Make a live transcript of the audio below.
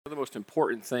One of the most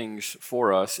important things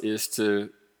for us is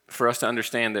for us to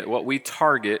understand that what we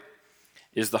target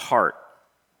is the heart.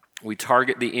 We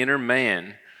target the inner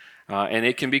man, and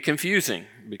it can be confusing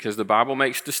because the Bible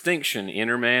makes distinction,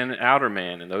 inner man, outer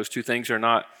man, and those two things are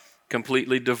not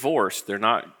completely divorced. They're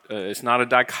not. It's not a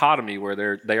dichotomy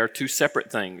where they are two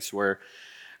separate things, where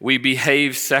we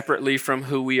behave separately from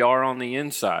who we are on the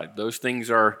inside. Those things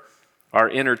are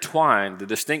intertwined. The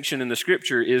distinction in the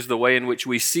Scripture is the way in which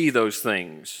we see those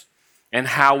things and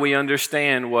how we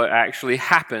understand what actually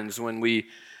happens when we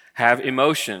have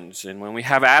emotions and when we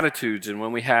have attitudes and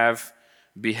when we have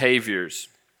behaviors.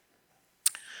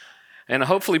 And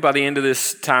hopefully by the end of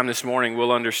this time this morning,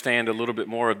 we'll understand a little bit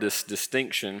more of this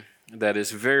distinction that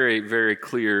is very, very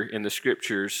clear in the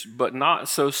Scriptures, but not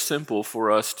so simple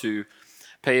for us to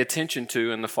pay attention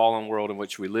to in the fallen world in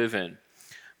which we live in.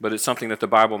 But it's something that the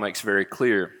Bible makes very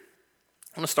clear.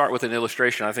 I'm going to start with an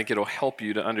illustration. I think it'll help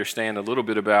you to understand a little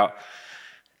bit about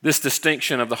this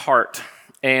distinction of the heart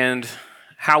and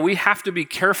how we have to be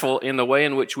careful in the way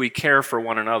in which we care for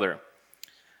one another.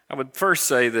 I would first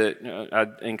say that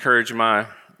I encourage my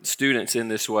students in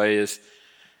this way is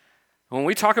when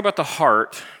we talk about the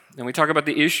heart and we talk about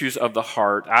the issues of the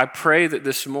heart, I pray that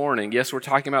this morning, yes, we're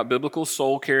talking about biblical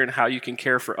soul care and how you can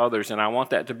care for others, and I want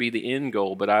that to be the end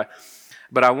goal, but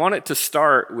I want it to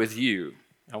start with you.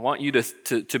 I want you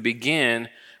to begin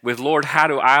with, Lord, how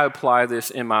do I apply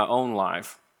this in my own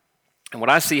life? And what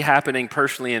I see happening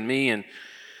personally in me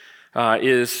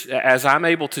is as I'm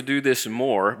able to do this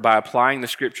more by applying the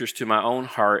Scriptures to my own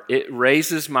heart, it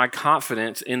raises my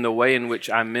confidence in the way in which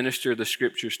I minister the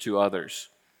Scriptures to others.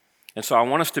 And so I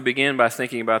want us to begin by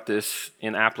thinking about this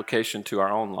in application to our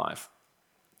own life.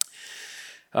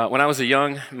 When I was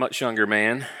a much younger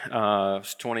man, I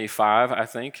was 25, I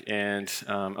think, and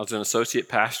I was an associate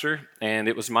pastor, and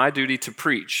it was my duty to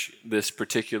preach this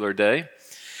particular day.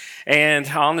 And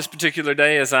on this particular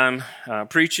day, as I'm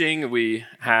preaching, we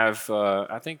have,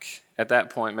 I think at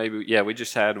that point, we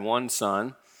just had one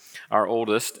son, our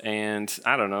oldest, and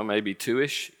I don't know, maybe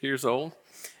 2-ish years old.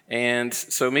 And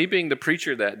so me being the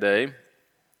preacher that day,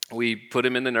 we put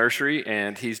him in the nursery,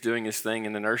 and he's doing his thing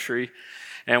in the nursery.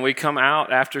 And we come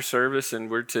out after service, and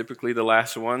we're typically the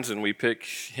last ones, and we pick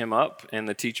him up, and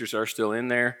the teachers are still in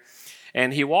there.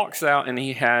 And he walks out, and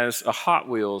he has a Hot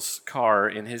Wheels car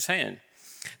in his hand.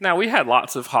 Now, we had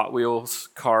lots of Hot Wheels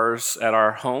cars at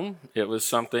our home. It was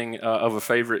something of a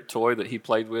favorite toy that he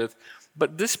played with.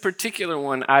 But this particular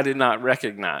one I did not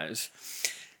recognize.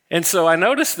 And so I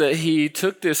noticed that he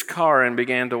took this car and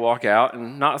began to walk out,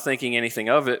 and not thinking anything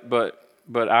of it, but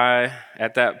I,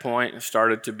 at that point,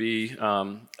 started to be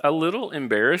a little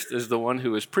embarrassed as the one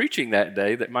who was preaching that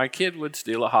day that my kid would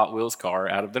steal a Hot Wheels car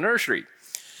out of the nursery.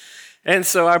 And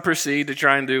so I proceed to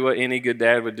try and do what any good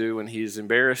dad would do when he's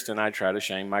embarrassed, and I try to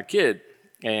shame my kid.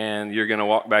 And you're going to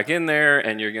walk back in there,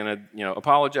 and you're going to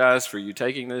apologize for you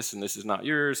taking this, and this is not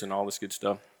yours, and all this good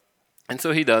stuff. And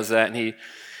so he does that, and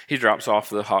he drops off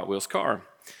the Hot Wheels car.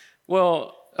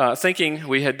 Well, thinking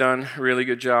we had done a really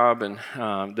good job, and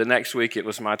the next week it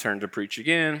was my turn to preach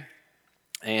again,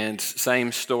 and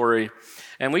same story.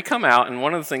 And we come out, and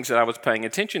one of the things that I was paying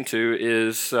attention to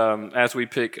is, as we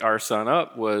pick our son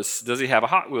up, does he have a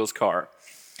Hot Wheels car?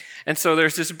 And so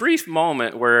there's this brief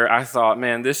moment where I thought,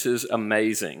 man, this is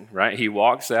amazing, right? He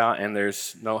walks out, and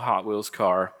there's no Hot Wheels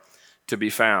car to be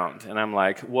found. And I'm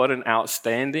like, what an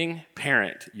outstanding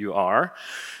parent you are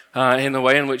in the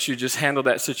way in which you just handled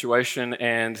that situation,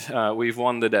 and we've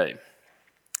won the day.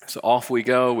 So off we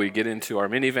go. We get into our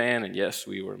minivan, and yes,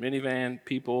 we were minivan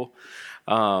people.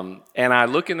 And I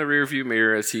look in the rearview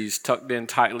mirror as he's tucked in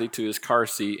tightly to his car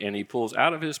seat, and he pulls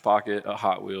out of his pocket a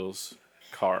Hot Wheels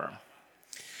car.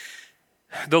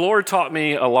 The Lord taught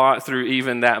me a lot through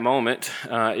even that moment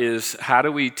is how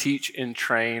do we teach and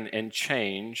train and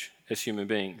change as human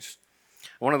beings?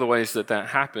 One of the ways that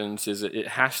happens is that it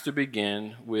has to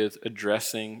begin with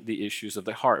addressing the issues of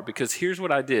the heart. Because here's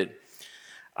what I did.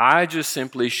 I just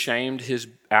simply shamed his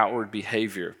outward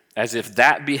behavior as if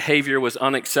that behavior was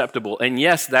unacceptable. And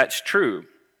yes, that's true.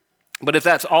 But if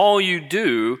that's all you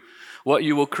do, what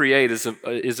you will create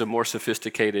is a more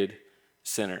sophisticated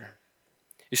sinner.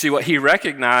 You see, what he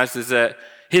recognized is that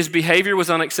his behavior was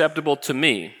unacceptable to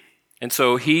me. And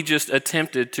so he just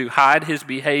attempted to hide his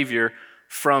behavior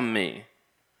from me.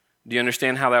 Do you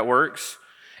understand how that works?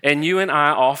 And you and I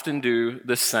often do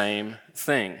the same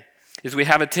thing. Is we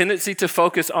have a tendency to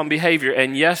focus on behavior,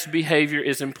 and yes, behavior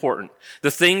is important.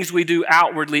 The things we do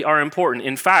outwardly are important.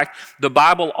 In fact, the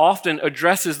Bible often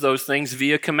addresses those things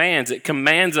via commands. It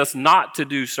commands us not to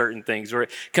do certain things, or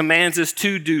it commands us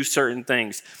to do certain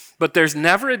things. But there's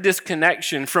never a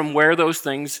disconnection from where those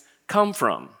things come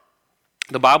from.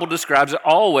 The Bible describes it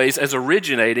always as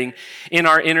originating in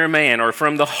our inner man or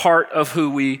from the heart of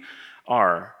who we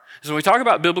are. So when we talk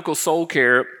about biblical soul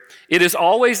care, it is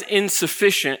always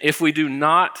insufficient if we do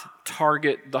not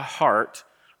target the heart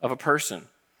of a person.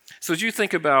 So as you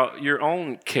think about your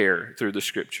own care through the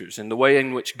scriptures and the way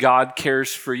in which God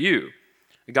cares for you,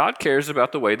 God cares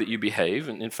about the way that you behave,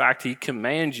 and in fact, he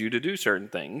commands you to do certain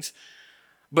things.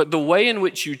 But the way in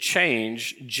which you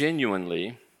change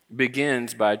genuinely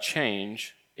begins by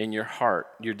change in your heart,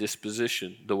 your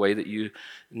disposition, the way that you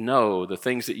know, the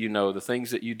things that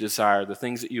you desire, the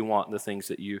things that you want, the things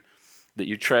that you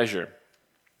treasure.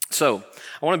 So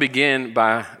I want to begin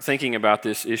by thinking about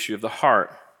this issue of the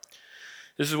heart.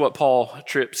 This is what Paul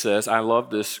Tripp says. I love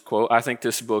this quote. I think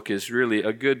this book is really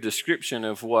a good description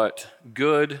of what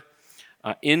good,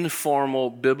 informal,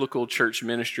 biblical church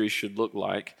ministry should look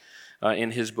like.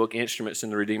 In his book, Instruments in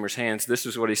the Redeemer's Hands, this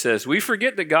is what he says. We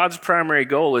forget that God's primary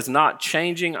goal is not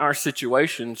changing our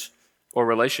situations or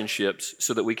relationships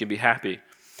so that we can be happy,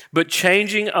 but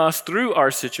changing us through our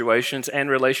situations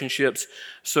and relationships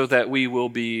so that we will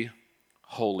be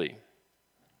holy.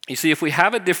 You see, if we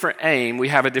have a different aim, we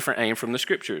have a different aim from the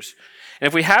scriptures. And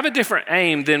if we have a different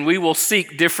aim, then we will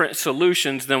seek different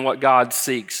solutions than what God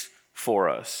seeks for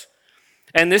us.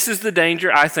 And this is the danger,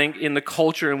 I think, in the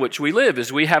culture in which we live,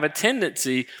 is we have a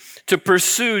tendency to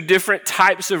pursue different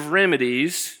types of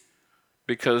remedies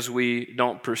because we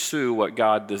don't pursue what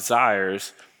God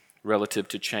desires relative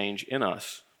to change in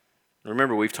us.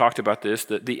 Remember, we've talked about this,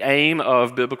 that the aim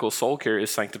of biblical soul care is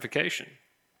sanctification.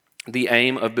 The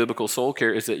aim of biblical soul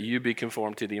care is that you be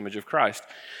conformed to the image of Christ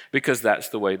because that's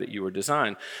the way that you were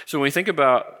designed. So when we think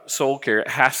about soul care, it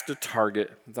has to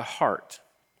target the heart.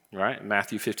 Right?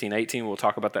 Matthew 15:18, we'll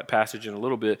talk about that passage in a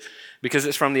little bit, because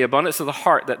it's from the abundance of the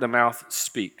heart that the mouth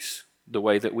speaks. The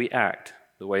way that we act,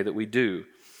 the way that we do,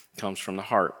 comes from the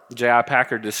heart. J.I.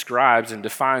 Packer describes and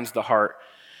defines the heart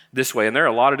this way, and there are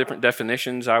a lot of different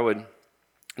definitions. Let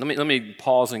me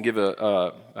pause and give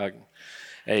a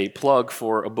plug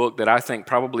for a book that I think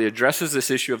probably addresses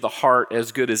this issue of the heart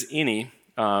as good as any,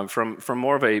 from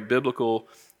more of a biblical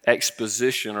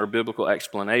exposition or biblical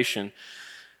explanation.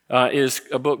 Is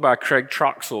a book by Craig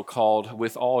Troxel called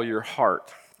With All Your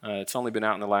Heart. It's only been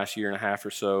out in the last year and a half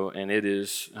or so, and it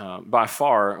is by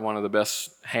far one of the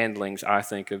best handlings, I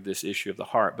think, of this issue of the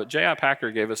heart. But J.I.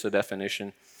 Packer gave us a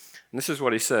definition, and this is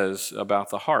what he says about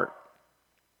the heart.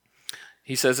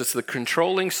 He says it's the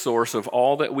controlling source of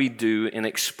all that we do in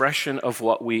expression of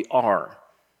what we are.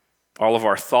 All of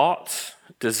our thoughts,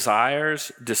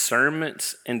 desires,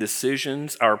 discernments, and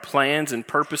decisions, our plans and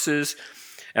purposes,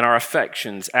 and our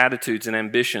affections, attitudes, and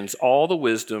ambitions, all the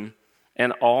wisdom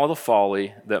and all the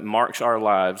folly that marks our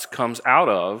lives comes out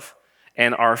of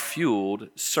and are fueled,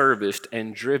 serviced,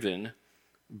 and driven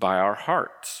by our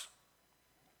hearts.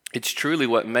 It's truly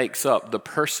what makes up the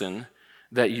person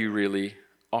that you really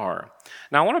are.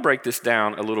 Now, I want to break this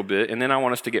down a little bit, and then I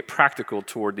want us to get practical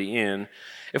toward the end.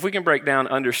 If we can break down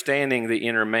understanding the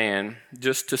inner man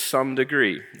just to some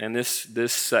degree, and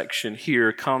this section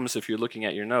here comes, if you're looking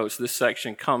at your notes, this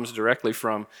section comes directly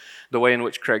from the way in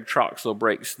which Craig Troxel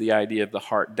breaks the idea of the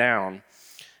heart down.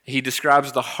 He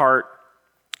describes the heart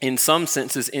in some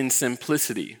senses in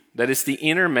simplicity, that it's the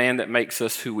inner man that makes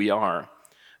us who we are.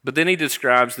 But then he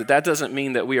describes that doesn't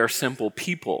mean that we are simple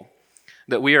people,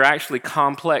 that we are actually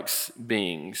complex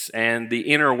beings, and the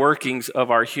inner workings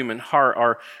of our human heart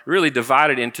are really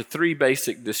divided into three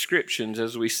basic descriptions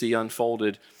as we see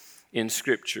unfolded in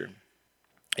Scripture.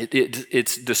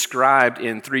 It's described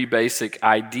in three basic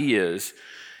ideas,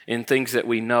 in things that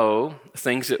we know,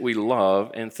 things that we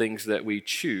love, and things that we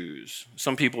choose.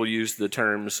 Some people use the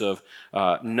terms of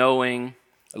knowing,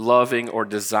 loving, or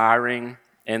desiring,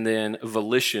 and then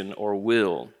volition or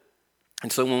will.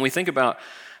 And so when we think about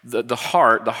the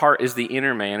heart is the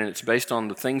inner man, and it's based on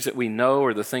the things that we know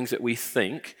or the things that we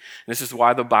think. And this is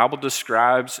why the Bible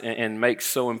describes and makes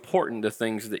so important the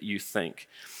things that you think.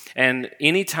 And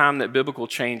any time that biblical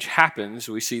change happens,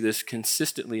 we see this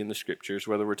consistently in the Scriptures,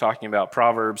 whether we're talking about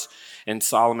Proverbs and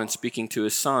Solomon speaking to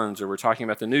his sons, or we're talking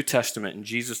about the New Testament and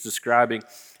Jesus describing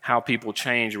how people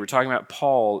change, or we're talking about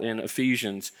Paul in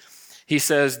Ephesians. He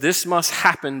says this must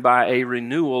happen by a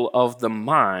renewal of the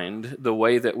mind, the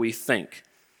way that we think.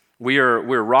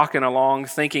 We're rocking along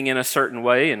thinking in a certain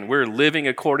way, and we're living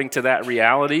according to that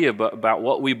reality about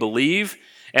what we believe,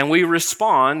 and we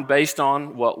respond based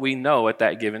on what we know at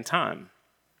that given time.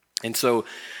 And so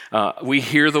we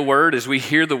hear the word. As we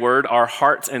hear the word, our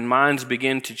hearts and minds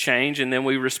begin to change, and then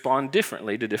we respond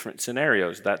differently to different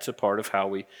scenarios. That's a part of how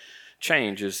we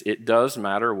change, is it does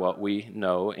matter what we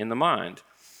know in the mind.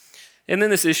 And then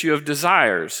this issue of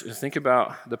desires. Think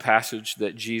about the passage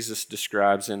that Jesus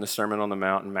describes in the Sermon on the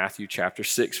Mount in Matthew chapter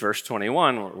 6, verse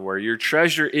 21, where your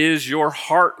treasure is, your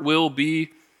heart will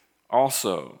be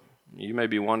also. You may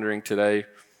be wondering today,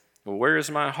 well, where is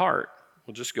my heart?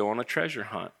 Well, just go on a treasure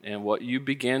hunt. And what you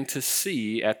begin to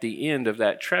see at the end of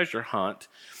that treasure hunt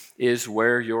is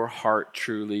where your heart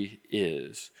truly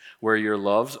is, where your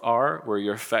loves are, where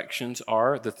your affections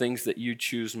are, the things that you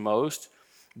choose most.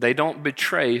 They don't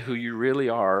betray who you really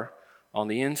are on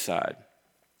the inside.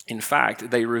 In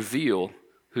fact, they reveal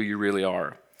who you really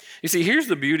are. You see, here's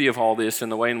the beauty of all this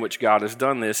and the way in which God has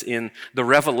done this in the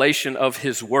revelation of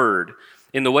His Word,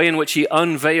 in the way in which He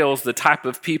unveils the type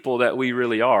of people that we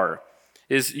really are,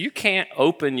 is you can't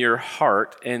open your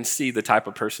heart and see the type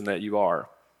of person that you are.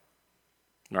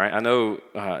 Right? I know,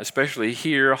 especially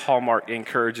here, Hallmark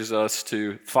encourages us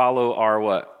to follow our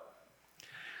what?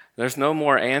 There's no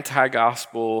more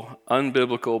anti-gospel,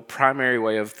 unbiblical, primary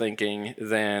way of thinking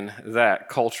than that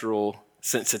cultural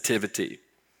sensitivity.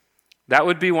 That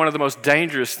would be one of the most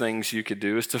dangerous things you could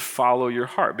do, is to follow your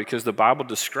heart, because the Bible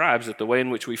describes that the way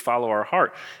in which we follow our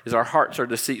heart is our hearts are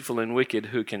deceitful and wicked,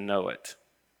 who can know it?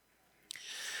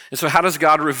 And so how does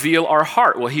God reveal our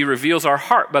heart? Well, He reveals our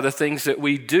heart by the things that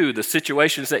we do, the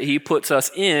situations that He puts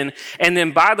us in. And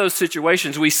then by those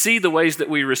situations, we see the ways that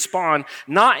we respond,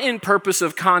 not in purpose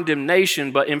of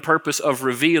condemnation, but in purpose of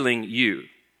revealing you,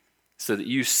 so that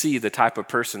you see the type of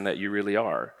person that you really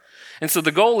are. And so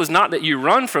the goal is not that you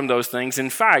run from those things.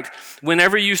 In fact,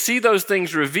 whenever you see those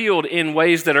things revealed in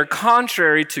ways that are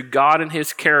contrary to God and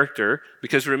His character,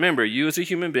 because remember, you as a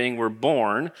human being were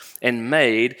born and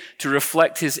made to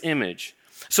reflect His image.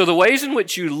 So the ways in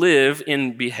which you live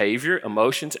in behavior,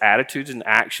 emotions, attitudes, and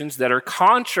actions that are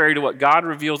contrary to what God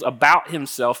reveals about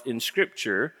Himself in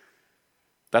Scripture,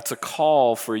 that's a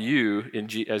call for you,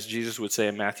 as Jesus would say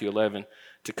in Matthew 11,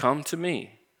 to come to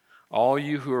me, all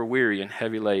you who are weary and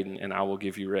heavy laden, and I will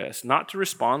give you rest. Not to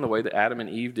respond the way that Adam and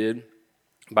Eve did,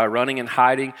 by running and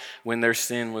hiding when their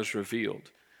sin was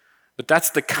revealed. But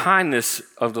that's the kindness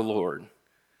of the Lord,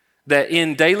 that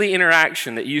in daily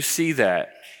interaction that you see that,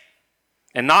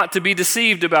 and not to be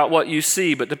deceived about what you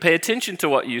see, but to pay attention to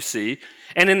what you see,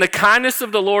 and in the kindness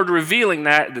of the Lord revealing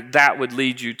that would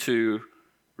lead you to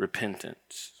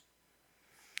repentance.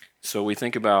 So we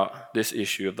think about this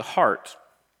issue of the heart.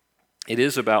 It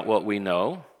is about what we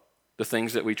know, the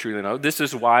things that we truly know. This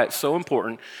is why it's so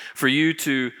important for you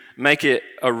to make it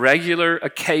a regular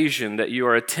occasion that you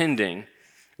are attending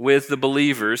with the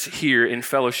believers here in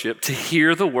fellowship to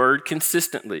hear the word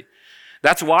consistently.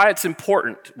 That's why it's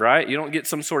important, right? You don't get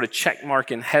some sort of check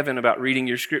mark in heaven about reading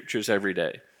your scriptures every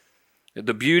day.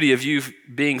 The beauty of you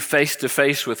being face to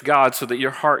face with God so that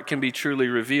your heart can be truly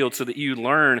revealed, so that you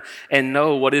learn and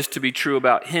know what is to be true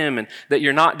about Him, and that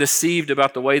you're not deceived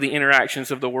about the way the interactions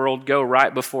of the world go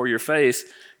right before your face.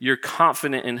 You're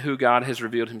confident in who God has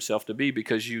revealed Himself to be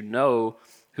because you know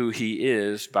who He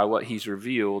is by what He's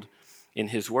revealed in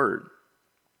His Word.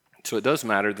 So it does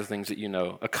matter the things that you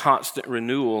know, a constant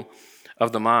renewal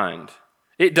of the mind.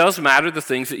 It does matter the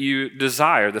things that you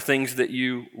desire, the things that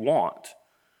you want.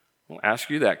 I'll ask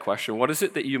you that question. What is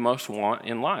it that you most want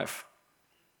in life?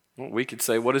 Well, we could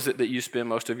say, what is it that you spend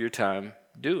most of your time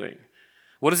doing?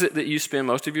 What is it that you spend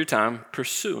most of your time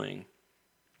pursuing?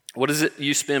 What is it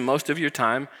you spend most of your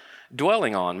time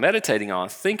dwelling on, meditating on,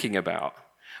 thinking about?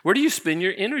 Where do you spend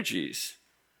your energies?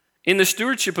 In the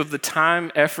stewardship of the time,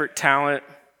 effort, talent,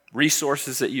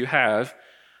 resources that you have,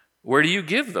 where do you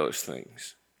give those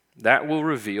things? That will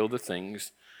reveal the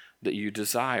things that you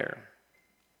desire.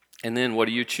 And then what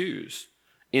do you choose?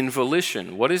 In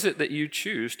volition, what is it that you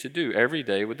choose to do every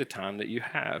day with the time that you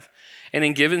have? And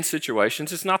in given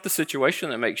situations, it's not the situation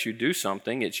that makes you do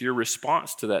something, it's your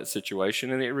response to that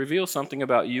situation, and it reveals something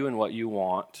about you and what you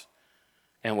want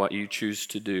and what you choose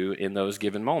to do in those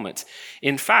given moments.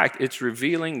 In fact, it's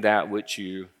revealing that which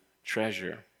you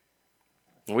treasure.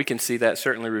 And we can see that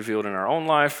certainly revealed in our own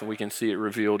life, and we can see it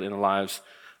revealed in the lives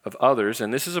of others,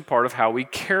 and this is a part of how we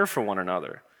care for one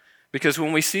another. Because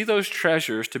when we see those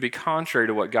treasures to be contrary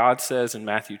to what God says in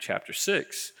Matthew chapter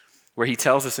 6, where He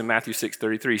tells us in Matthew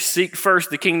 6:33, seek first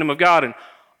the kingdom of God and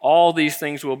all these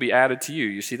things will be added to you.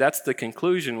 You see, that's the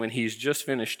conclusion when He's just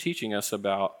finished teaching us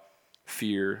about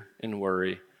fear and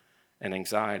worry and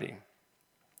anxiety.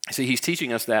 See, He's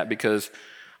teaching us that because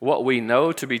what we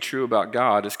know to be true about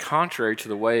God is contrary to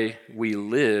the way we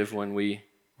live when we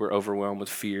were overwhelmed with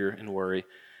fear and worry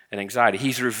and anxiety.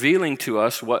 He's revealing to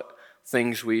us what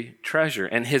things we treasure.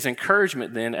 And His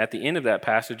encouragement then at the end of that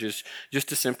passage is just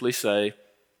to simply say,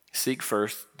 seek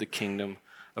first the kingdom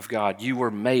of God. You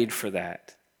were made for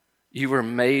that. You were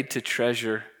made to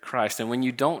treasure Christ. And when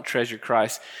you don't treasure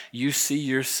Christ, you see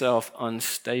yourself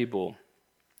unstable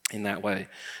in that way.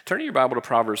 Turn your Bible to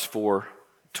Proverbs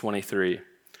 4:23.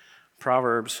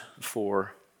 Proverbs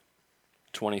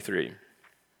 4:23.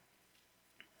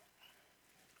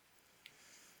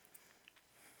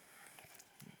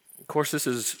 Of course, this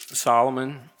is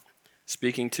Solomon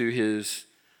speaking to his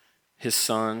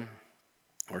son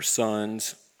or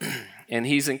sons, and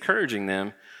he's encouraging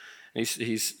them.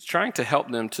 He's trying to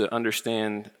help them to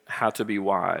understand how to be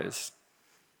wise.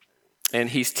 And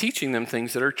he's teaching them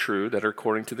things that are true, that are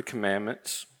according to the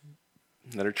commandments,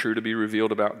 that are true to be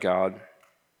revealed about God.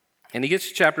 And he gets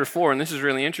to chapter 4, and this is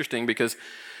really interesting because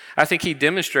I think he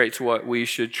demonstrates what we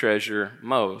should treasure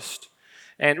most.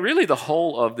 And really the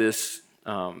whole of this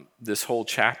whole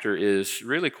chapter is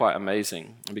really quite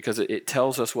amazing because it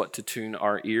tells us what to tune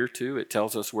our ear to. It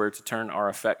tells us where to turn our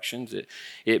affections.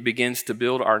 It begins to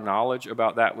build our knowledge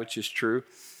about that which is true.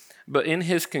 But in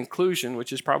his conclusion,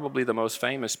 which is probably the most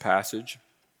famous passage,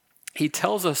 he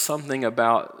tells us something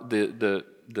about the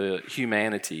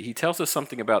humanity. He tells us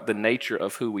something about the nature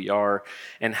of who we are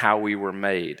and how we were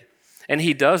made. And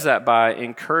he does that by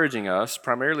encouraging us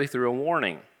primarily through a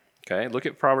warning. Okay, look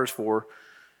at Proverbs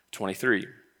 4:23.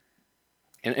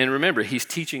 And remember, he's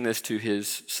teaching this to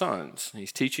his sons.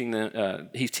 He's teaching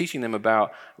them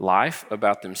about life,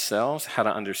 about themselves, how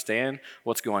to understand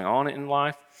what's going on in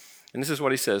life. And this is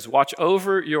what he says: watch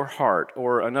over your heart.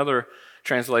 Or another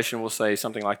translation will say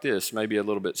something like this, maybe a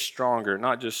little bit stronger,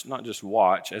 not just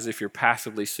watch, as if you're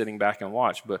passively sitting back and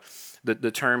watch, but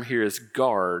the term here is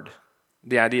guard.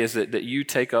 The idea is that you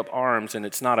take up arms, and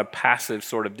it's not a passive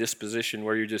sort of disposition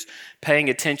where you're just paying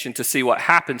attention to see what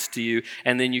happens to you,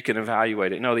 and then you can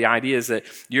evaluate it. No, the idea is that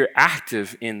you're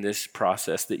active in this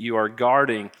process, that you are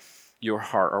guarding your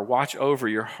heart, or watch over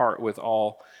your heart with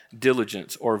all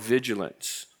diligence or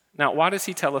vigilance. Now, why does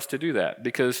he tell us to do that?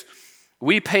 Because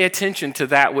we pay attention to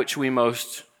that which we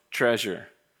most treasure.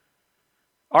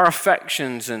 Our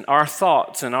affections and our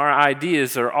thoughts and our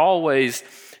ideas are always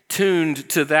tuned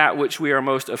to that which we are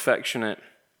most affectionate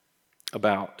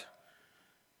about.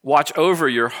 Watch over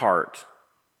your heart.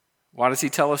 Why does he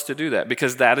tell us to do that?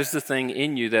 Because that is the thing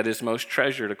in you that is most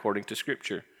treasured according to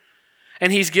Scripture.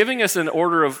 And he's giving us an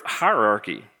order of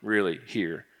hierarchy, really,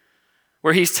 here,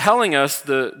 where he's telling us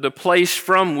the place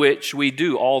from which we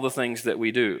do all the things that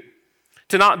we do.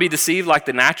 To not be deceived like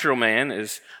the natural man,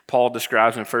 as Paul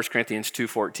describes in 1 Corinthians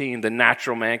 2:14, the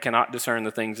natural man cannot discern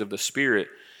the things of the Spirit.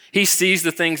 He sees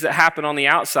the things that happen on the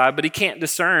outside, but he can't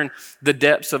discern the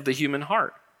depths of the human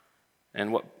heart.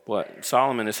 And what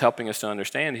Solomon is helping us to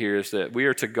understand here is that we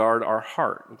are to guard our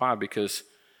heart. Why? Because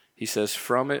he says,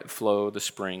 from it flow the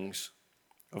springs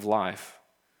of life.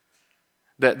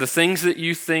 That the things that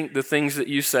you think, the things that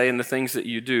you say, and the things that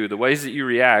you do, the ways that you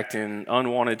react in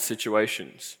unwanted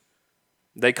situations,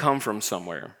 they come from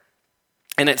somewhere.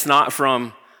 And it's not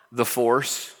from the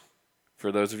Force,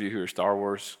 for those of you who are Star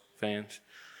Wars fans.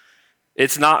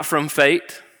 It's not from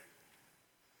fate.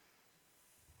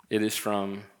 It is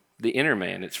from the inner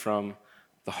man. It's from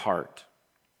the heart.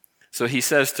 So he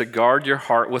says to guard your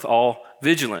heart with all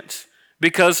vigilance,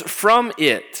 because from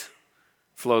it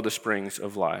flow the springs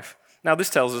of life. Now, this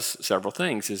tells us several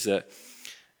things, is that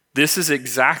this is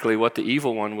exactly what the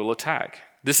evil one will attack.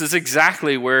 This is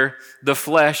exactly where the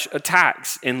flesh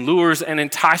attacks and lures and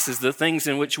entices the things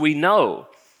in which we know,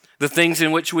 the things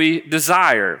in which we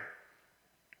desire.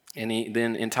 And he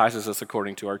then entices us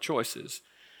according to our choices.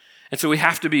 And so we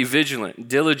have to be vigilant,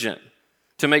 diligent,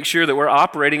 to make sure that we're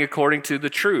operating according to the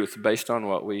truth based on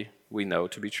what we know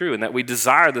to be true, and that we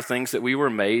desire the things that we were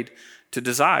made to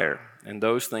desire. And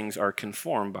those things are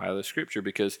conformed by the Scripture,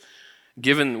 because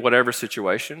given whatever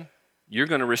situation, you're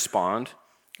going to respond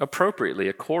appropriately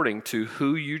according to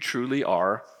who you truly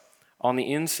are on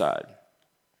the inside.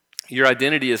 Your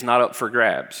identity is not up for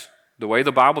grabs. The way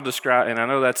the Bible describes, and I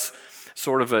know that's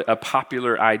sort of a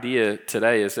popular idea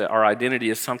today, is that our identity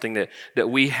is something that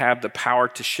we have the power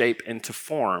to shape and to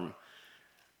form.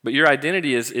 But your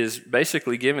identity is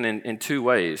basically given in two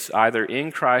ways, either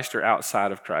in Christ or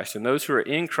outside of Christ. And those who are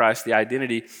in Christ, the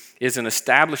identity is an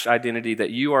established identity that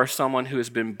you are someone who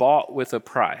has been bought with a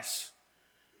price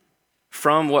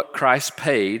from what Christ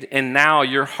paid, and now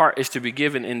your heart is to be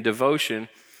given in devotion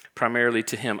primarily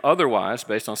to him. Otherwise,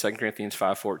 based on 2 Corinthians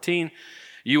 5:14,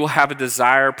 you will have a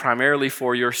desire primarily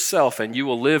for yourself, and you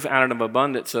will live out of an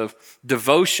abundance of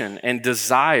devotion and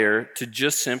desire to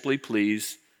just simply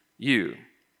please you.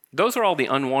 Those are all the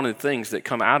unwanted things that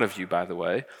come out of you, by the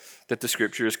way, that the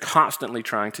Scripture is constantly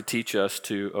trying to teach us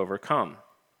to overcome.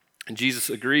 And Jesus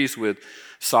agrees with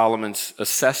Solomon's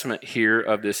assessment here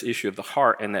of this issue of the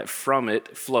heart, and that from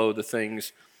it flow the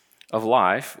things of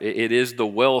life. It is the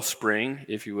wellspring,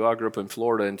 if you will. I grew up in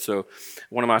Florida, and so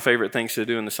one of my favorite things to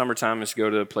do in the summertime is go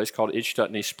to a place called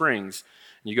Ichthutney Springs.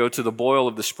 You go to the boil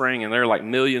of the spring, and there are like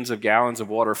millions of gallons of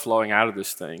water flowing out of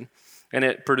this thing, and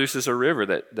it produces a river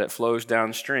that flows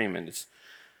downstream, and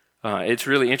it's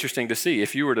really interesting to see.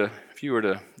 If you were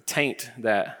to taint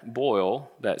that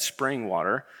boil, that spring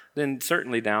water, then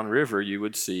certainly downriver you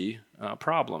would see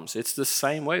problems. It's the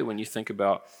same way when you think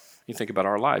about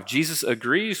our life. Jesus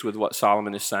agrees with what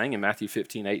Solomon is saying in Matthew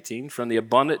 15:18. From the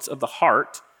abundance of the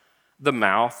heart, the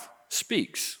mouth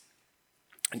speaks.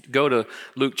 Go to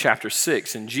Luke chapter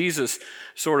 6, and Jesus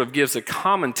sort of gives a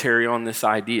commentary on this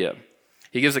idea.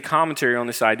 He gives a commentary on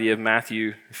this idea of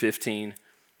Matthew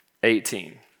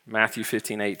 15:18. Matthew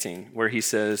 15:18, where he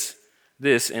says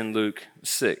this in Luke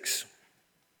 6.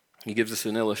 He gives us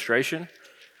an illustration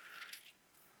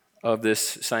of this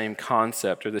same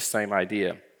concept or this same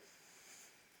idea.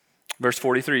 Verse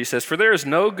 43, he says, "For there is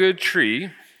no good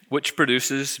tree which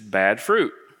produces bad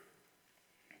fruit,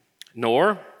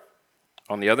 nor,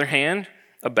 on the other hand,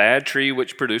 a bad tree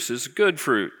which produces good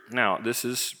fruit." Now, this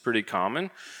is pretty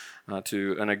common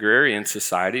to an agrarian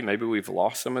society. Maybe we've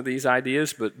lost some of these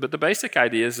ideas, but the basic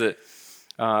idea is that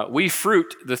we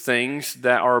fruit the things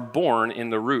that are born in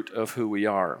the root of who we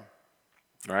are,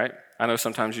 right? I know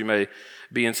sometimes you may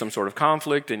be in some sort of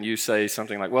conflict and you say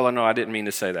something like, "Well, no, I didn't mean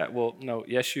to say that." Well, no,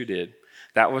 yes, you did.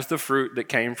 That was the fruit that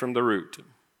came from the root. Do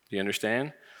you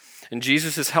understand? And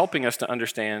Jesus is helping us to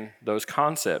understand those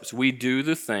concepts. We do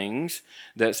the things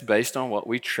that's based on what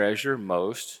we treasure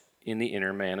most in the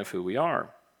inner man of who we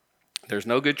are. There's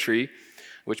no good tree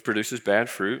which produces bad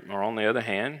fruit, or on the other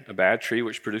hand, a bad tree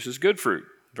which produces good fruit.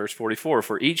 Verse 44,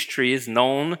 "For each tree is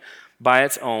known by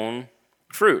its own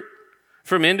fruit.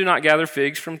 For men do not gather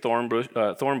figs from thorn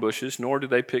bushes, nor do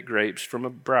they pick grapes from a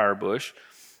briar bush.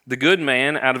 The good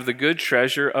man out of the good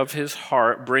treasure of his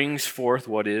heart brings forth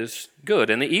what is good,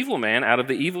 and the evil man out of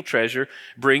the evil treasure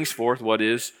brings forth what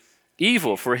is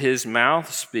evil, for his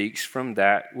mouth speaks from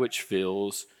that which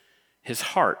fills his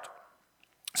heart."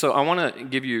 So I want to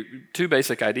give you two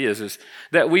basic ideas, is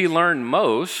that we learn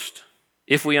most,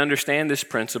 if we understand this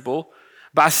principle,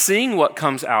 by seeing what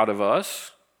comes out of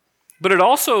us, but it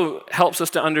also helps us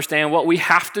to understand what we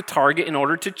have to target in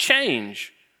order to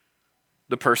change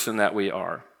the person that we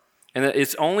are. And that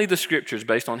it's only the scriptures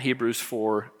based on Hebrews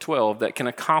 4:12 that can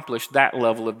accomplish that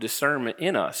level of discernment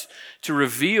in us, to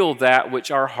reveal that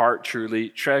which our heart truly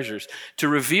treasures, to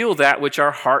reveal that which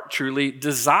our heart truly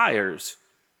desires,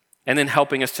 and then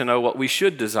helping us to know what we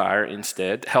should desire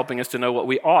instead, helping us to know what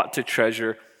we ought to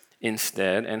treasure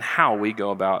instead, and how we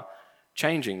go about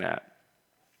changing that.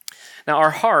 Now,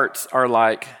 our hearts are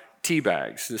like tea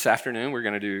bags. This afternoon, we're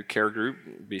going to do care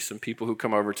group, be some people who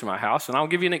come over to my house, and I'll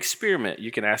give you an experiment.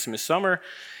 You can ask Miss Summer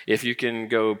if you can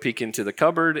go peek into the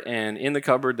cupboard, and in the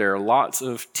cupboard, there are lots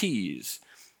of teas.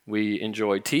 We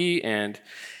enjoy tea, and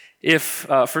if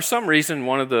for some reason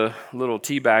one of the little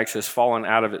tea bags has fallen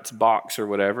out of its box or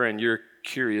whatever, and you're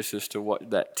curious as to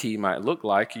what that tea might look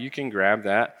like, you can grab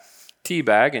that tea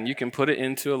bag and you can put it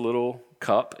into a little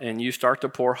cup and you start to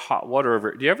pour hot water over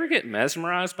it. Do you ever get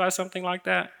mesmerized by something like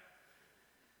that?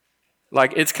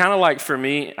 Like, it's kind of like, for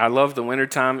me, I love the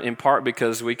wintertime in part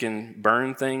because we can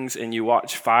burn things and you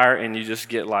watch fire and you just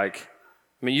get like,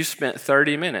 I mean, you spent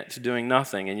 30 minutes doing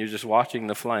nothing and you're just watching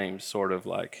the flames sort of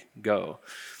like go.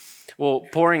 Well,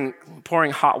 pouring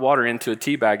hot water into a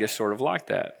tea bag is sort of like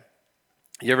that.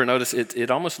 You ever notice it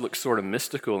almost looks sort of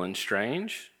mystical and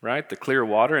strange, right? The clear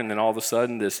water, and then all of a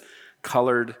sudden this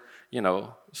colored,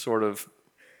 sort of,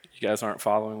 you guys aren't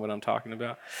following what I'm talking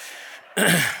about?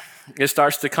 It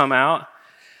starts to come out.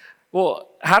 Well,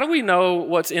 how do we know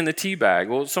what's in the tea bag?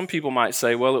 Well, some people might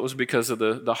say, well, it was because of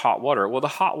the hot water. Well, the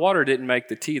hot water didn't make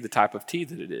the tea the type of tea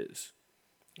that it is,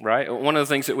 right? One of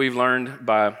the things that we've learned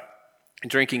by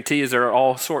drinking tea is there are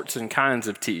all sorts and kinds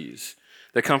of teas.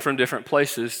 They come from different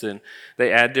places, and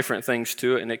they add different things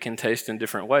to it, and it can taste in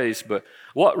different ways. But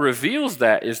what reveals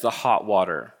that is the hot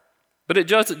water. But it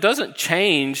doesn't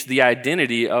change the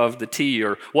identity of the tea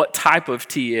or what type of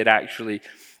tea it actually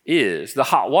is. The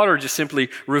hot water just simply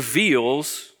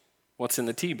reveals what's in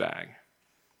the tea bag.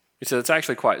 So it's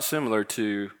actually quite similar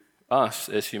to us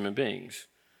as human beings.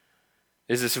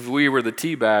 Is this, if we were the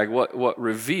tea bag, what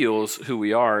reveals who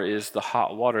we are is the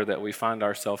hot water that we find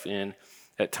ourselves in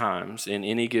at times, in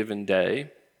any given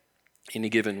day, any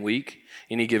given week,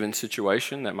 any given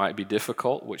situation that might be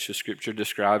difficult, which the scripture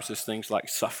describes as things like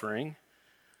suffering.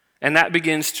 And that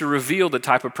begins to reveal the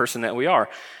type of person that we are.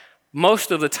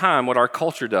 Most of the time, what our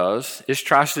culture does is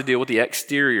tries to deal with the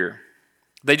exterior.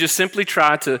 They just simply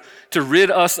try to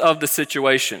rid us of the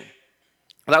situation.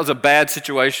 That was a bad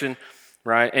situation,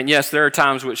 right? And yes, there are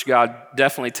times which God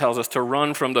definitely tells us to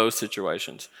run from those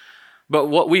situations. But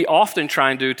what we often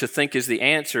try and do to think is the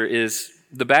answer is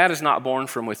the bad is not born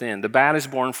from within. The bad is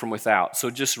born from without. So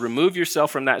just remove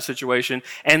yourself from that situation,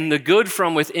 and the good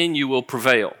from within you will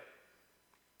prevail.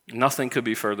 Nothing could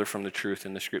be further from the truth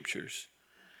in the Scriptures.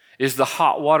 Is the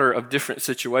hot water of different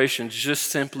situations just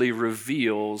simply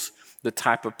reveals the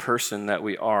type of person that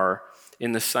we are,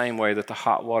 in the same way that the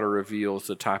hot water reveals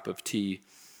the type of tea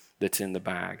that's in the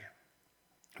bag.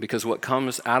 Because what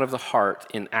comes out of the heart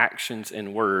in actions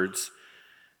and words,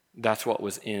 that's what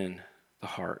was in the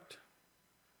heart.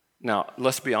 Now,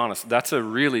 let's be honest, that's a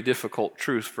really difficult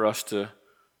truth for us to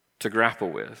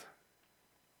grapple with.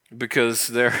 Because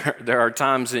there are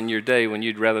times in your day when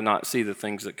you'd rather not see the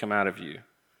things that come out of you.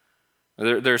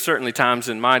 There are certainly times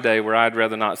in my day where I'd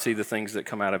rather not see the things that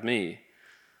come out of me.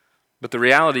 But the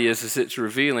reality is it's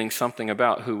revealing something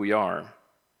about who we are.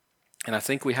 And I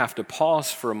think we have to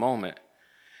pause for a moment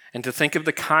and to think of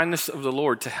the kindness of the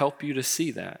Lord to help you to see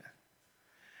that.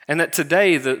 And that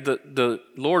today the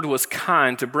Lord was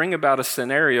kind to bring about a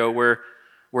scenario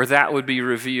where that would be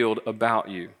revealed about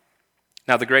you.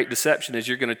 Now, the great deception is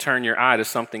you're going to turn your eye to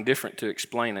something different to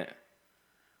explain it.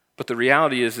 But the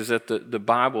reality is that the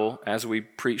Bible, as we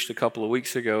preached a couple of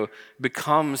weeks ago,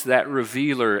 becomes that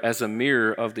revealer as a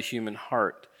mirror of the human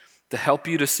heart to help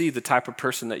you to see the type of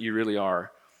person that you really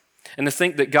are. And to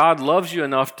think that God loves you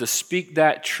enough to speak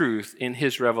that truth in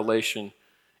His revelation,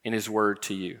 in His word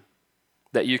to you.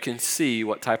 That you can see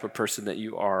what type of person that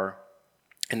you are,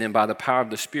 and then by the power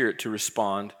of the Spirit to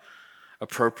respond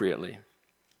appropriately.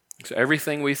 So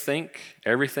everything we think,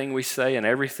 everything we say, and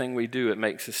everything we do, it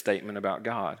makes a statement about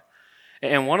God.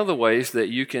 And one of the ways that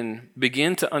you can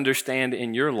begin to understand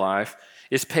in your life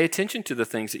is pay attention to the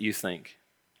things that you think.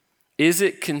 Is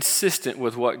it consistent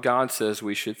with what God says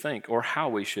we should think or how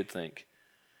we should think?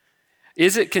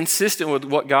 Is it consistent with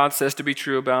what God says to be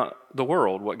true about the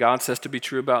world, what God says to be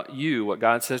true about you, what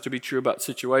God says to be true about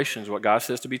situations, what God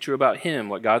says to be true about Him,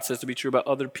 what God says to be true about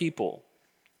other people?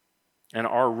 And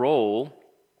our role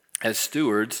as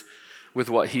stewards with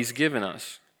what He's given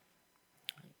us.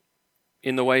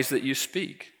 In the ways that you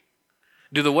speak.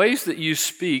 Do the ways that you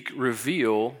speak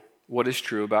reveal what is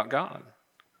true about God?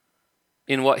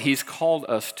 In what He's called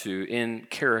us to, in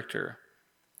character,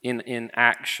 in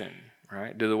action,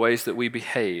 right? Do the ways that we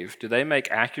behave, do they make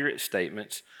accurate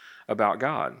statements about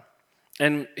God?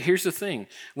 And here's the thing,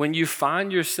 when you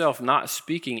find yourself not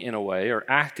speaking in a way or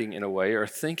acting in a way or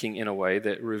thinking in a way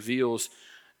that reveals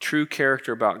true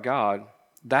character about God,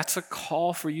 that's a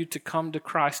call for you to come to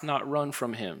Christ, not run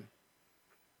from Him.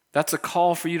 That's a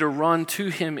call for you to run to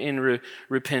Him in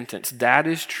repentance. That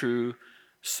is true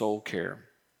soul care.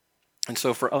 And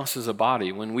so for us as a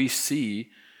body, when we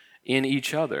see in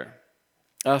each other,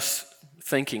 us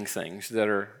thinking things that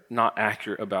are not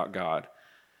accurate about God,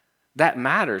 that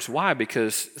matters. Why?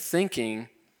 Because thinking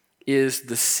is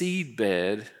the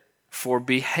seedbed for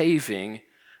behaving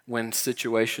when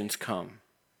situations come.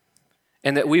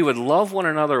 And that we would love one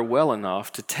another well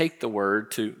enough to take the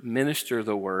word, to minister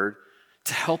the word,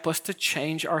 to help us to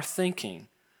change our thinking.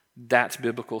 That's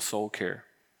biblical soul care.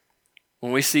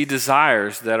 When we see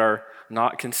desires that are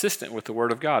not consistent with the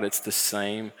Word of God, it's the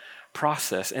same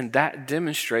process. And that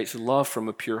demonstrates love from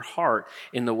a pure heart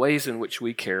in the ways in which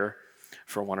we care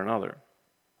for one another.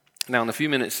 Now, in the few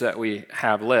minutes that we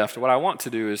have left, what I want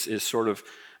to do is sort of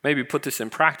maybe put this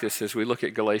in practice as we look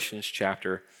at Galatians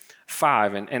chapter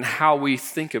 5 and how we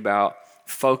think about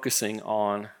focusing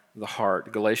on the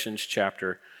heart. Galatians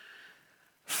chapter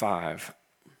 5.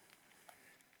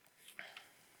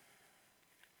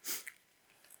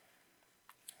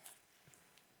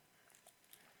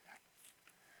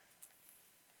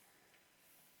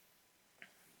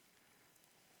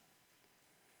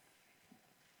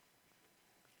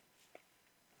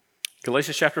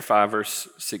 Galatians chapter 5, verse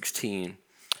 16.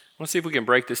 Let's see if we can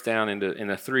break this down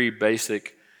into three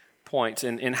basic points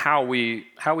in how we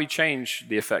change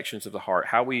the affections of the heart,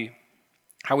 how we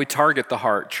target the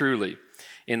heart truly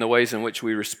in the ways in which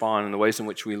we respond, in the ways in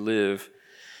which we live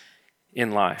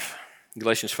in life.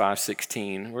 Galatians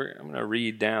 5:16. I'm going to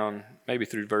read down maybe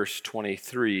through verse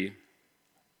 23,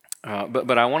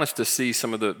 but I want us to see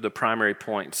some of the primary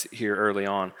points here early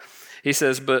on. He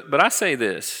says, but I say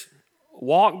this,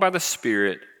 walk by the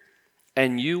Spirit,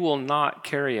 and you will not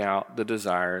carry out the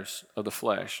desires of the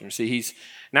flesh. And see,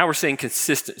 now we're seeing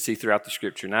consistency throughout the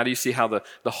Scripture. Now do you see how the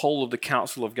whole of the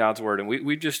counsel of God's Word, and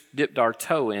we just dipped our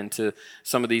toe into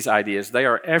some of these ideas. They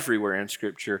are everywhere in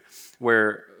Scripture,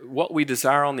 where what we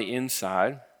desire on the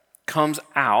inside comes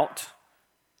out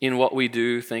in what we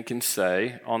do, think, and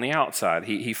say on the outside.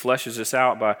 He fleshes this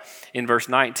out by, in verse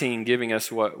 19, giving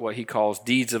us what he calls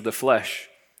deeds of the flesh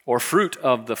or fruit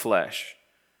of the flesh.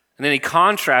 And then he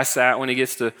contrasts that when he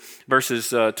gets to verses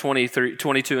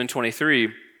 22 and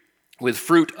 23 with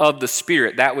fruit of the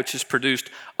Spirit, that which is produced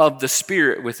of the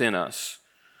Spirit within us.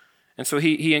 And so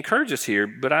he encourages here,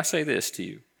 but I say this to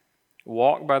you,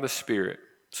 walk by the Spirit.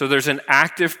 So there's an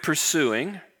active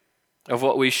pursuing of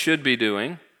what we should be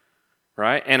doing,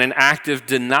 right? And an active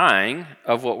denying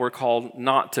of what we're called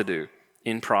not to do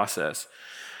in process.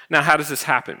 Now, how does this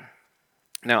happen?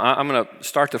 Now, I'm going to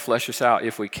start to flesh this out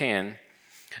if we can.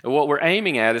 What we're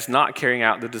aiming at is not carrying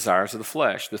out the desires of the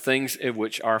flesh, the things in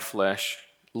which our flesh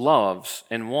loves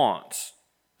and wants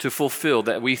to fulfill,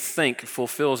 that we think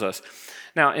fulfills us.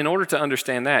 Now, in order to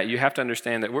understand that, you have to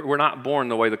understand that we're not born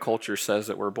the way the culture says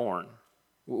that we're born.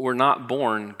 We're not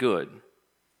born good.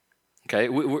 Okay?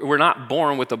 We're not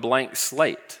born with a blank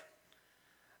slate.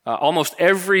 Almost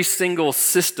every single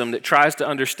system that tries to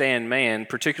understand man,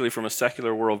 particularly from a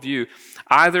secular worldview,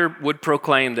 either would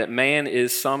proclaim that man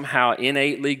is somehow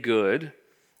innately good,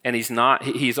 and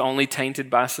he's only tainted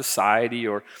by society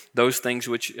or those things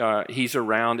which he's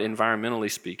around environmentally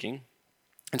speaking.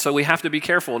 And so we have to be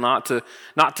careful not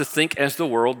to think as the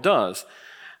world does.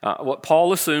 What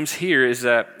Paul assumes here is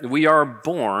that we are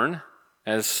born,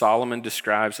 as Solomon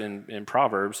describes in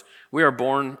Proverbs, we are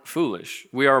born foolish.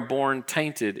 We are born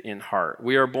tainted in heart.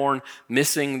 We are born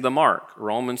missing the mark.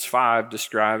 Romans 5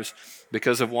 describes,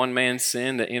 because of one man's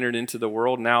sin that entered into the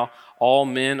world, now all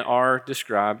men are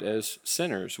described as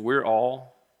sinners. We're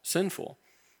all sinful.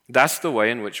 That's the way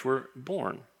in which we're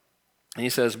born. And he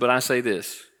says, but I say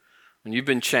this, when you've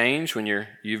been changed, when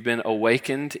you've been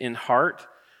awakened in heart,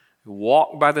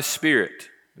 walk by the Spirit.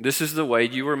 This is the way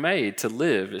you were made to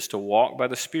live, is to walk by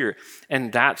the Spirit.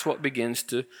 And that's what begins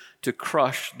to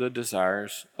crush the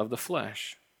desires of the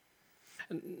flesh.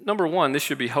 Number one, this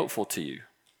should be hopeful to you.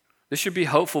 This should be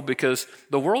hopeful because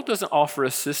the world doesn't offer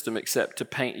a system except to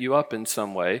paint you up in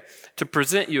some way, to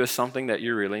present you as something that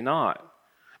you're really not.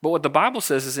 But what the Bible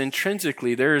says is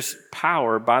intrinsically there's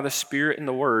power by the Spirit and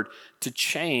the Word to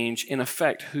change, in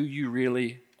effect, who you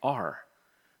really are.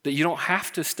 That you don't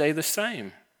have to stay the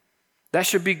same. That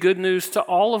should be good news to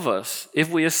all of us if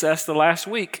we assess the last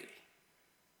week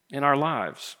in our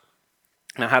lives.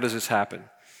 Now, how does this happen?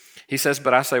 He says,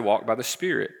 but I say walk by the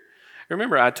Spirit.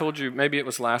 Remember, I told you, maybe it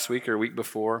was last week or a week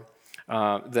before,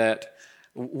 that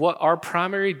what our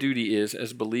primary duty is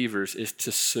as believers is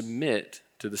to submit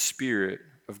to the Spirit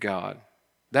of God.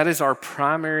 That is our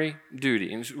primary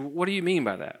duty. And what do you mean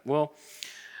by that? Well,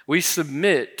 we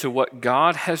submit to what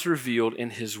God has revealed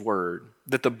in His Word,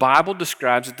 that the Bible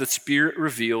describes, that the Spirit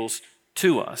reveals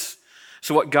to us.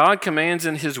 So what God commands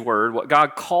in His Word, what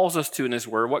God calls us to in His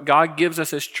Word, what God gives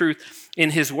us as truth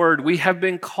in His Word, we have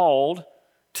been called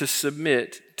to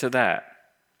submit to that.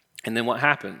 And then what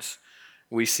happens?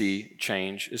 We see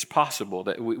change is possible,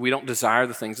 that we don't desire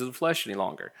the things of the flesh any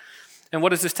longer. And what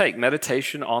does this take?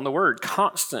 Meditation on the Word,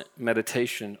 constant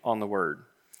meditation on the Word.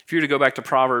 If you were to go back to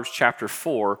Proverbs chapter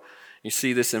 4, you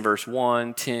see this in verse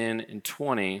 1, 10, and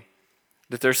 20,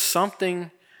 that there's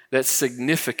something that's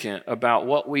significant about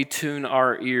what we tune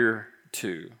our ear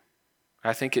to.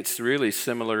 I think it's really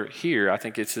similar here. I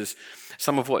think it's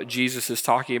some of what Jesus is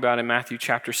talking about in Matthew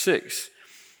chapter 6,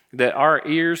 that our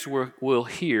ears will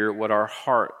hear what our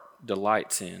heart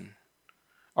delights in.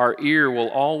 Our ear will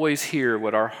always hear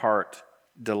what our heart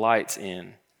delights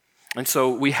in. And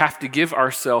so we have to give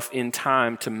ourselves in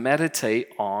time to meditate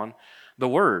on the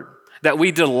Word, that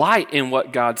we delight in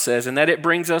what God says and that it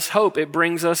brings us hope, it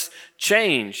brings us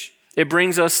change, it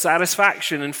brings us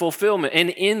satisfaction and fulfillment. And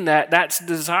in that, that's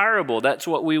desirable. That's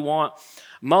what we want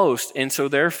most. And so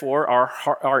therefore,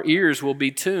 our ears will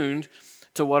be tuned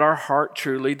to what our heart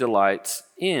truly delights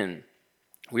in.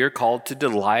 We are called to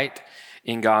delight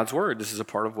in God's Word. This is a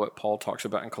part of what Paul talks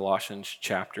about in Colossians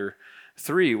chapter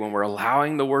 3, when we're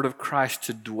allowing the Word of Christ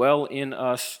to dwell in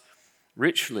us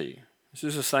richly. This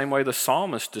is the same way the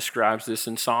psalmist describes this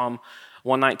in Psalm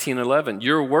 119:11.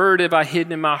 Your word have I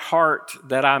hidden in my heart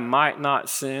that I might not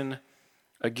sin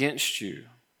against you.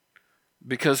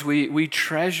 Because we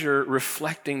treasure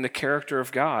reflecting the character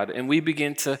of God, and we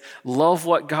begin to love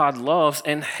what God loves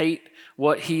and hate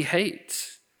what He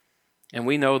hates. And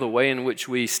we know the way in which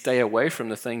we stay away from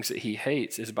the things that He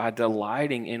hates is by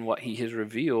delighting in what He has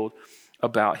revealed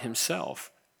about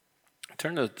Himself.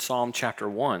 Turn to Psalm chapter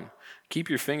 1. Keep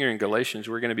your finger in Galatians.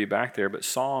 We're going to be back there, but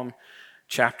Psalm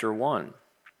chapter 1.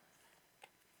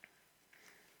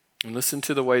 And listen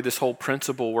to the way this whole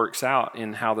principle works out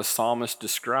in how the psalmist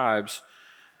describes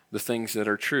the things that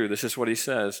are true. This is what he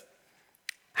says.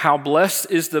 How blessed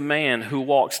is the man who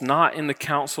walks not in the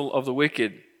counsel of the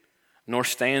wicked, nor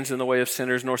stands in the way of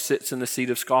sinners, nor sits in the seat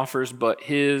of scoffers, but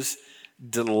his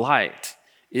delight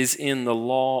is in the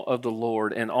law of the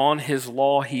Lord, and on his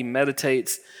law he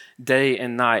meditates day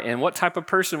and night. And what type of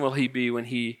person will he be when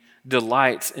he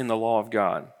delights in the law of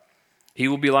God? He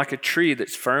will be like a tree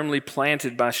that's firmly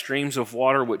planted by streams of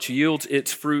water, which yields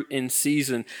its fruit in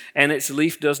season, and its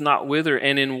leaf does not wither,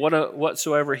 and in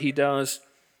whatsoever he does,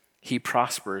 he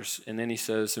prospers. And then he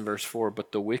says in verse 4,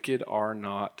 but the wicked are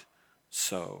not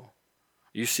so.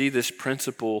 You see this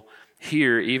principle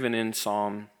here even in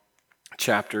Psalm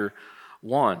chapter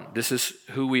 1. This is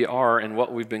who we are, and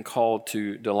what we've been called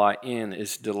to delight in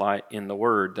is delight in the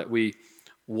Word, that we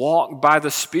walk by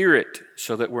the Spirit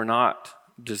so that we're not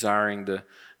desiring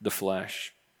the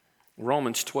flesh.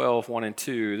 Romans 12, 1 and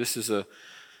 2, this is a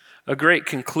great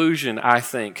conclusion, I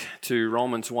think, to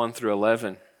Romans 1 through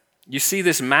 11. You see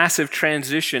this massive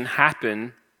transition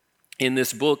happen in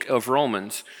this book of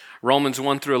Romans. Romans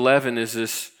 1 through 11 is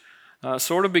this,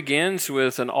 sort of begins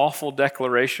with an awful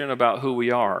declaration about who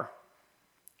we are,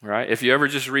 right? If you ever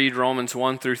just read Romans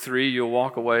 1 through 3, you'll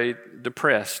walk away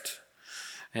depressed.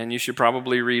 And you should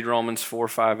probably read Romans 4,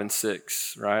 5, and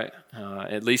 6, right?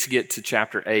 At least get to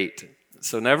chapter 8.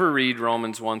 So never read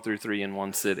Romans 1 through 3 in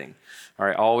one sitting. All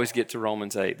right, always get to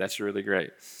Romans 8. That's really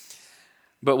great.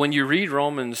 But when you read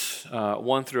Romans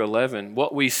 1 through 11,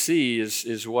 what we see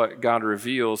is what God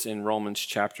reveals in Romans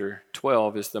chapter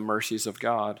 12 is the mercies of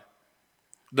God.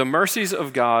 The mercies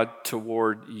of God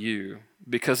toward you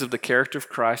because of the character of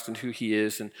Christ and who he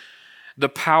is, and the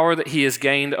power that he has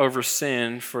gained over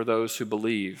sin for those who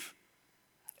believe.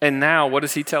 And now, what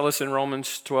does he tell us in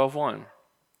Romans 12:1?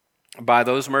 By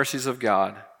those mercies of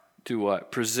God, do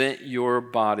what? Present your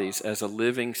bodies as a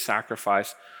living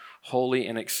sacrifice, holy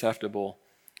and acceptable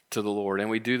to the Lord. And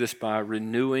we do this by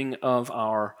renewing of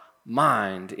our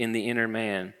mind in the inner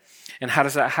man. And how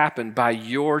does that happen? By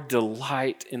your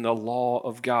delight in the law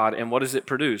of God. And what does it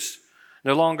produce?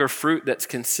 No longer fruit that's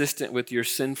consistent with your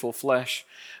sinful flesh,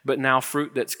 but now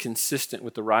fruit that's consistent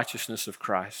with the righteousness of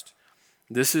Christ.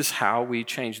 This is how we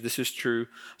change. This is true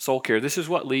soul care. This is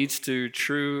what leads to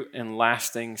true and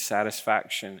lasting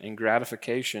satisfaction and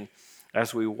gratification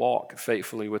as we walk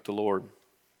faithfully with the Lord.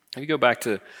 If you go back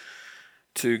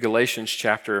to Galatians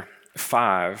chapter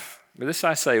 5, this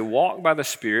I say, walk by the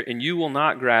Spirit, and you will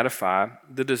not gratify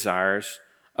the desires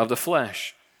of the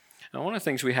flesh. Now, one of the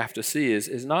things we have to see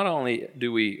is not only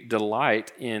do we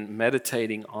delight in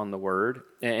meditating on the Word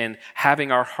and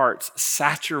having our hearts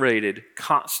saturated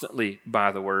constantly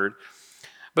by the Word,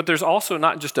 but there's also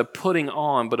not just a putting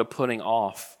on, but a putting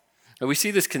off. And we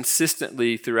see this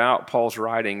consistently throughout Paul's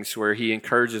writings where he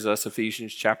encourages us,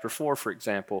 Ephesians chapter 4, for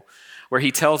example, where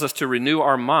he tells us to renew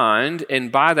our mind,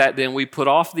 and by that then we put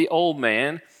off the old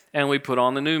man and we put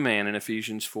on the new man in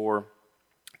Ephesians 4,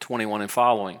 21 and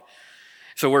following.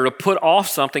 So we're to put off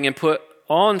something and put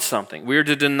on something. We're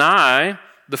to deny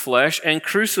the flesh and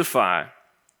crucify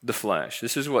the flesh.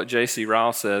 This is what J.C.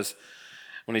 Ryle says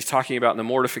when he's talking about the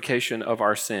mortification of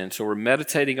our sin. So we're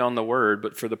meditating on the Word,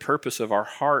 but for the purpose of our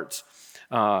hearts,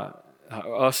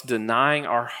 us denying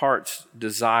our heart's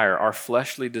desire, our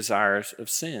fleshly desires of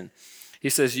sin. He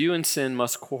says, you and sin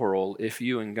must quarrel if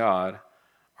you and God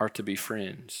are to be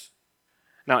friends.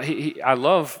 Now, I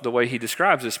love the way he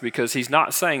describes this because he's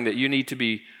not saying that you need to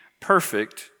be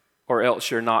perfect or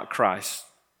else you're not Christ.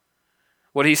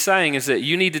 What he's saying is that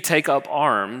you need to take up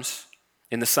arms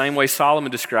in the same way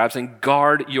Solomon describes and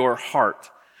guard your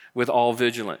heart with all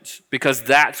vigilance because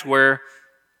that's where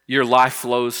your life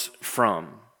flows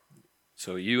from.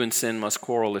 So you and sin must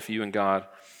quarrel if you and God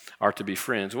are to be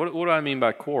friends. What do I mean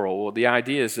by quarrel? Well, the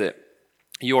idea is that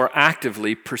you are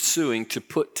actively pursuing to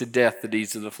put to death the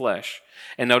deeds of the flesh.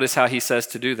 And notice how he says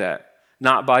to do that.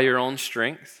 Not by your own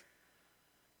strength.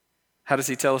 How does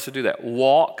he tell us to do that?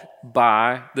 Walk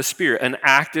by the Spirit. An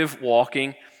active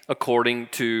walking according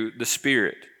to the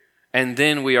Spirit. And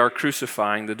then we are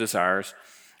crucifying the desires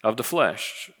of the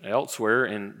flesh. Elsewhere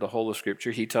in the whole of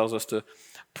Scripture, he tells us to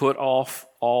put off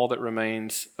all that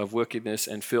remains of wickedness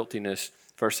and filthiness,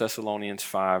 1 Thessalonians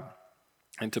 5,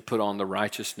 and to put on the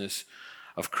righteousness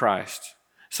of Christ.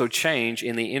 So change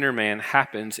in the inner man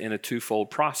happens in a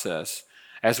twofold process.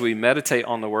 As we meditate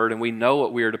on the Word and we know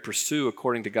what we are to pursue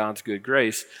according to God's good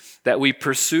grace, that we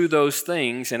pursue those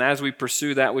things, and as we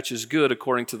pursue that which is good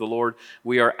according to the Lord,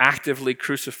 we are actively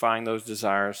crucifying those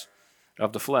desires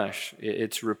of the flesh.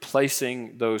 It's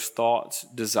replacing those thoughts,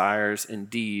 desires, and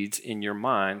deeds in your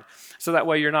mind, so that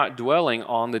way you're not dwelling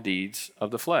on the deeds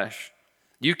of the flesh.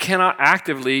 You cannot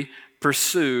actively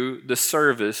pursue the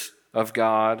service of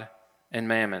God and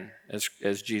mammon,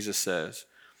 as Jesus says.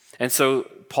 And so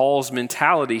Paul's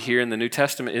mentality here in the New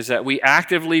Testament is that we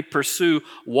actively pursue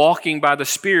walking by the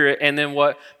Spirit, and then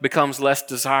what becomes less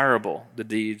desirable, the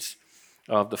deeds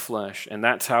of the flesh. And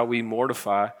that's how we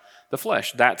mortify the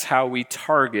flesh. That's how we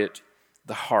target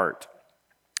the heart.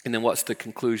 And then what's the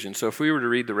conclusion? So if we were to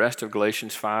read the rest of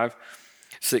Galatians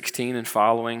 5:16 and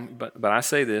following, but I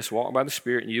say this, walk by the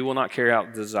Spirit, and you will not carry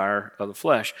out the desire of the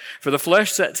flesh. For the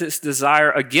flesh sets its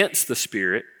desire against the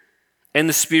Spirit, and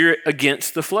the Spirit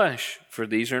against the flesh. For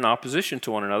these are in opposition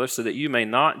to one another, so that you may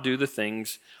not do the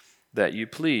things that you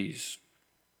please.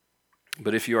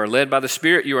 But if you are led by the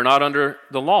Spirit, you are not under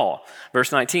the law.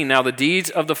 Verse 19, now the deeds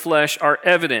of the flesh are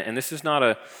evident. And this is not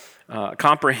a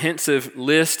comprehensive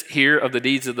list here of the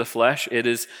deeds of the flesh. It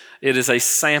is a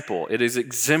sample. It is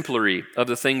exemplary of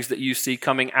the things that you see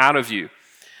coming out of you.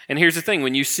 And here's the thing,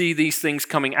 when you see these things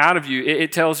coming out of you,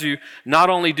 it tells you not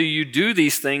only do you do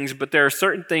these things, but there are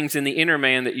certain things in the inner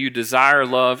man that you desire,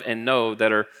 love, and know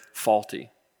that are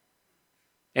faulty.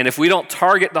 And if we don't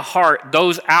target the heart,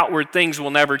 those outward things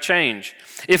will never change.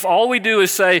 If all we do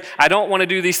is say, I don't want to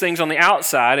do these things on the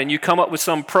outside, and you come up with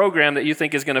some program that you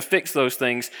think is going to fix those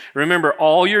things, remember,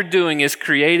 all you're doing is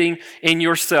creating in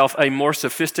yourself a more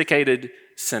sophisticated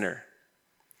sinner,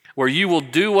 where you will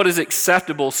do what is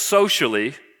acceptable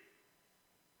socially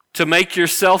to make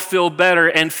yourself feel better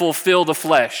and fulfill the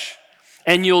flesh.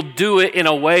 And you'll do it in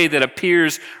a way that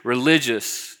appears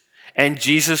religious. And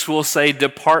Jesus will say,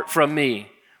 depart from me,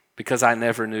 because I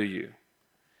never knew you.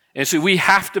 And so we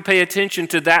have to pay attention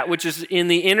to that which is in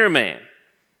the inner man.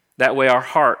 That way our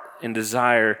heart and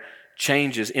desire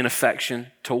changes in affection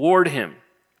toward him.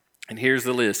 And here's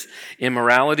the list: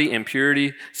 immorality,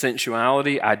 impurity,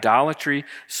 sensuality, idolatry,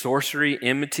 sorcery,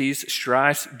 enmities,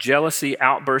 strifes, jealousy,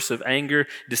 outbursts of anger,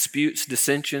 disputes,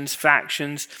 dissensions,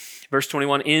 factions. Verse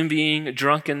 21, envying,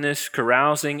 drunkenness,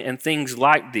 carousing, and things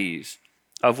like these,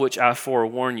 of which I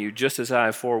forewarn you, just as I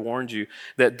have forewarned you,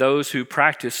 that those who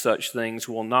practice such things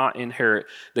will not inherit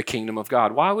the kingdom of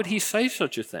God. Why would he say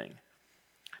such a thing?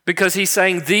 Because he's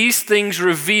saying these things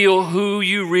reveal who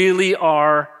you really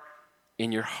are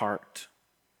in your heart.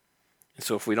 And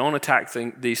so if we don't attack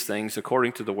these things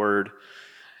according to the word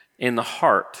in the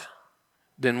heart,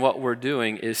 then what we're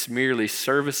doing is merely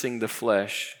servicing the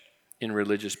flesh in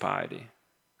religious piety.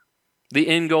 The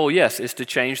end goal, yes, is to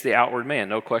change the outward man,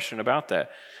 no question about that.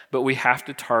 But we have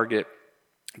to target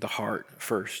the heart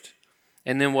first.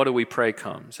 And then what do we pray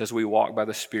comes as we walk by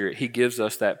the Spirit? He gives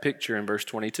us that picture in verse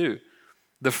 22,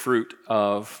 the fruit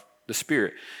of the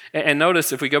Spirit. And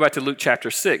notice if we go back to Luke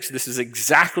chapter 6, this is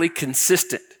exactly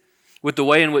consistent with the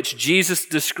way in which Jesus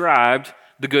described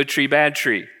the good tree, bad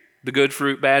tree, the good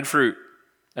fruit, bad fruit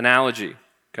analogy,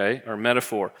 okay, or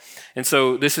metaphor. And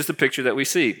so this is the picture that we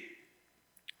see.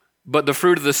 But the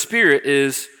fruit of the Spirit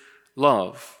is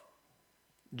love,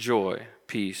 joy,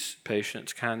 peace,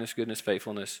 patience, kindness, goodness,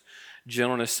 faithfulness,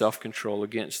 gentleness, self-control.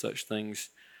 Against such things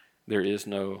there is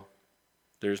no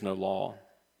law.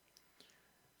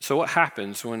 So what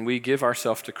happens when we give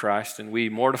ourselves to Christ and we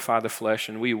mortify the flesh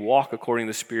and we walk according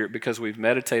to the Spirit because we've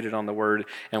meditated on the Word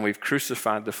and we've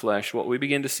crucified the flesh? What we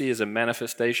begin to see is a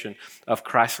manifestation of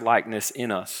Christ-likeness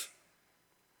in us.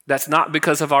 That's not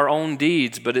because of our own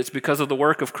deeds, but it's because of the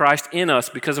work of Christ in us,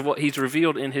 because of what He's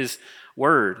revealed in His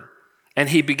Word. And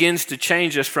He begins to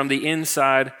change us from the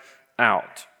inside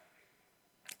out.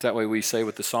 That way we say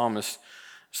with the psalmist,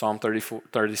 Psalm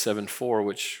 37:4,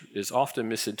 which is often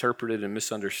misinterpreted and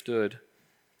misunderstood,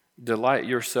 delight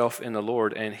yourself in the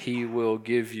Lord and He will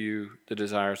give you the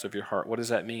desires of your heart. What does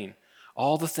that mean?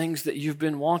 All the things that you've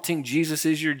been wanting, Jesus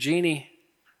is your genie?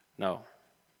 No.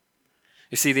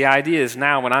 You see, the idea is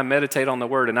now when I meditate on the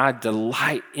Word and I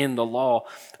delight in the law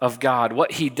of God,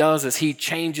 what He does is He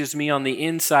changes me on the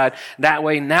inside. That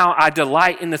way now I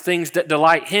delight in the things that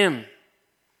delight Him.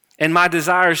 And my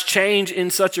desires change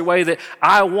in such a way that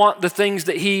I want the things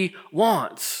that He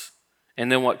wants.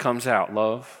 And then what comes out?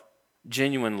 Love,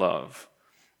 genuine love.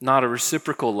 Not a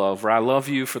reciprocal love where I love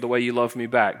you for the way you love me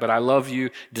back, but I love you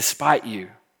despite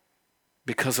you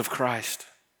because of Christ.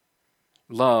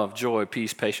 Love, joy,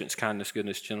 peace, patience, kindness,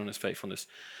 goodness, gentleness, faithfulness,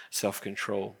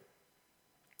 self-control.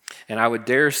 And I would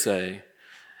dare say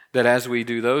that as we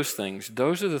do those things,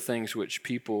 those are the things which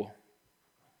people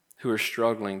who are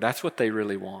struggling, that's what they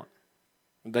really want.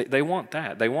 They want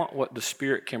that. They want what the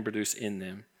Spirit can produce in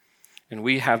them. And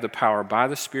we have the power by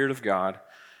the Spirit of God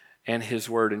and His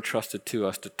Word entrusted to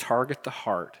us to target the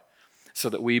heart so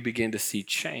that we begin to see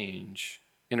change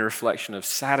in a reflection of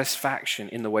satisfaction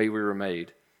in the way we were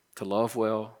made, to love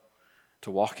well, to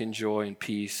walk in joy and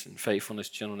peace and faithfulness,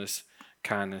 gentleness,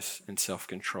 kindness, and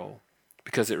self-control,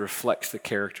 because it reflects the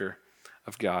character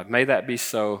of God. May that be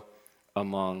so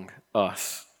among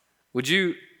us. Would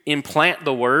you implant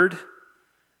the word,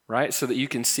 right, so that you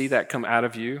can see that come out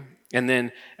of you? And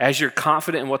then as you're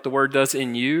confident in what the word does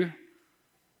in you,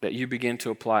 that you begin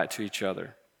to apply it to each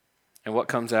other. And what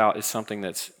comes out is something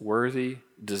that's worthy,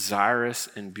 desirous,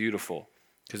 and beautiful,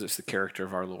 because it's the character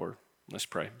of our Lord. Let's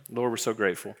pray. Lord, we're so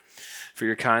grateful for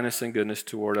your kindness and goodness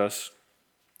toward us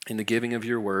in the giving of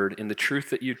your word, in the truth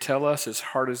that you tell us, as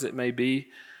hard as it may be,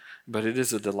 but it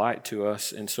is a delight to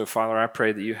us. And so, Father, I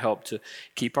pray that you help to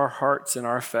keep our hearts and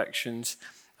our affections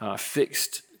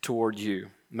fixed toward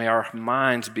you. May our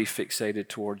minds be fixated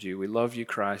toward you. We love you,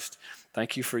 Christ.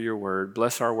 Thank you for your word.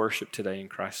 Bless our worship today in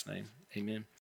Christ's name. Amen.